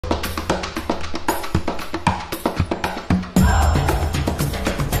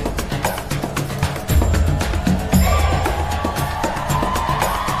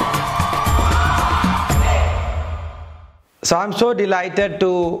So I'm so delighted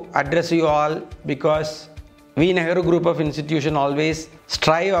to address you all because we Nehru Group of Institution always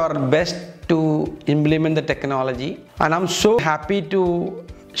strive our best to implement the technology, and I'm so happy to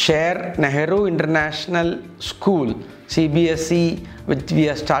share Nehru International School CBSE, which we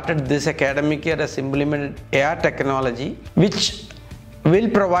have started this academic year as implemented AR technology, which will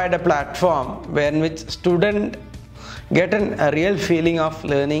provide a platform where in which students get a real feeling of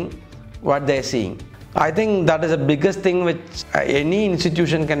learning what they're seeing. I think that is the biggest thing which any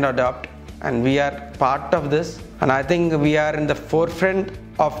institution can adopt, and we are part of this, and I think we are in the forefront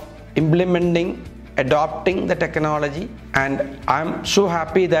of implementing, adopting the technology, and I'm so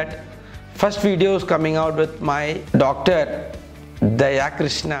happy that first video is coming out with my Dr. Daya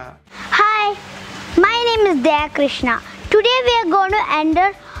Krishna. Hi, my name is Daya Krishna. Today we are going to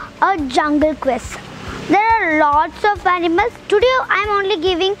enter a jungle quiz. There are lots of animals. Today I am only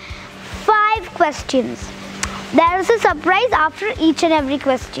giving 5 questions. There is a surprise after each and every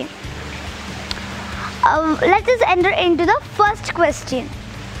question. Let us enter into the first question.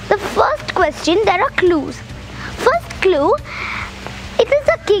 The first question, there are clues. First clue, it is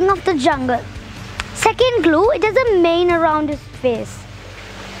the king of the jungle. Second clue, it has a mane around his face.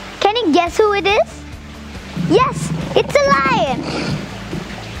 Can you guess who it is? Yes, it's a lion.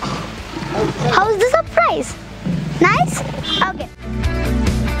 How's the surprise? Nice? Okay.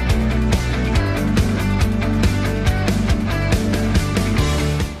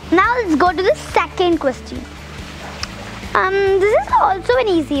 Now let's go to the second question. This is also an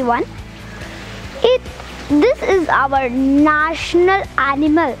easy one. This is our national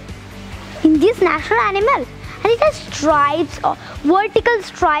animal. India's national animal. And it has stripes, or vertical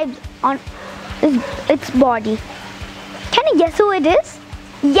stripes on its body. Can you guess who it is?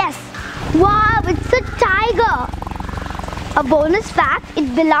 Yes. Wow, it's a tiger. A bonus fact,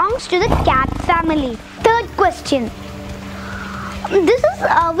 it belongs to the cat family. Third question. This is,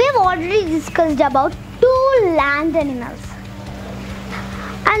 we have already discussed about 2 land animals.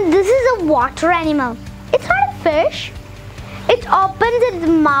 And this is a water animal. It's not a fish. It opens its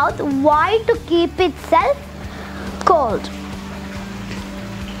mouth wide to keep itself cold.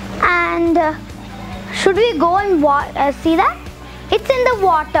 And should we go and see that? It's in the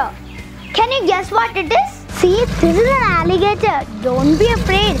water. Can you guess what it is? See, this is an alligator. Don't be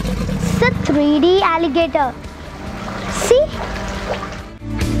afraid. It's a 3D alligator. See?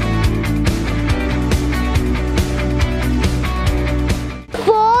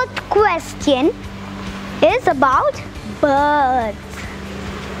 Fourth question is about birds.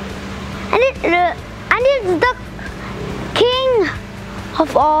 And it's the king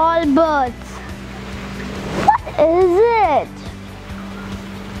of all birds. What is it?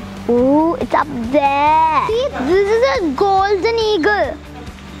 Ooh, it's up there. See, this is a golden eagle.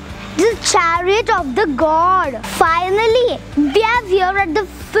 This is chariot of the god. Finally, we are here at the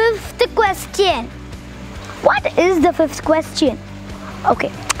 5th question. What is the 5th question?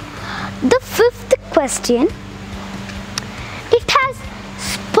 Okay, the 5th question, it has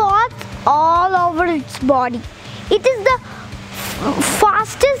spots all over its body. It is the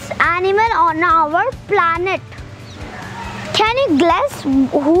fastest animal on our planet. Can you guess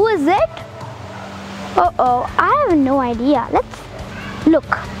who is it? I have no idea. Let's look.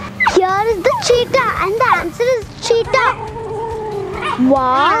 Here is the cheetah, and the answer is cheetah.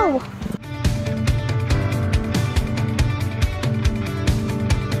 Wow.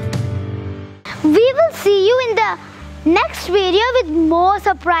 We will see you in the next video with more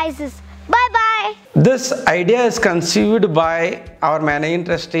surprises. Bye-bye. This idea is conceived by our Managing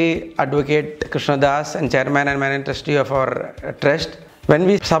Trustee, Advocate Krishna Das, and Chairman and Managing Trustee of our Trust. When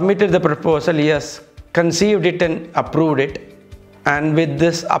we submitted the proposal, he has conceived it and approved it. And with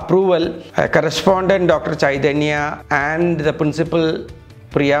this approval, correspondent Dr. Chaitanya and the Principal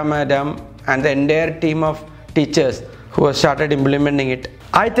Priya Madam and the entire team of teachers who have started implementing it.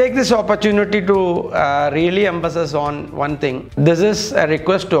 I take this opportunity to really emphasize on one thing. This is a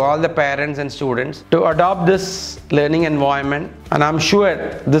request to all the parents and students to adopt this learning environment, and I'm sure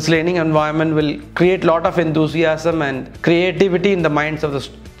this learning environment will create a lot of enthusiasm and creativity in the minds of the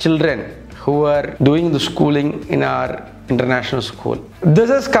children who are doing the schooling in our international school. This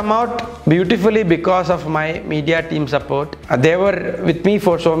has come out beautifully because of my media team support. They were with me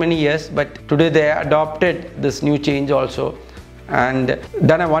for so many years, but today they adopted this new change also and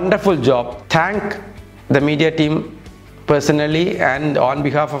done a wonderful job. Thank the media team personally, and on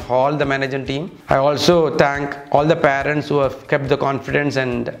behalf of all the management team. I also thank all the parents who have kept the confidence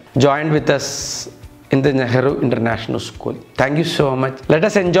and joined with us in the Nehru International School. Thank you so much. Let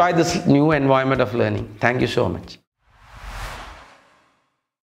us enjoy this new environment of learning. Thank you so much.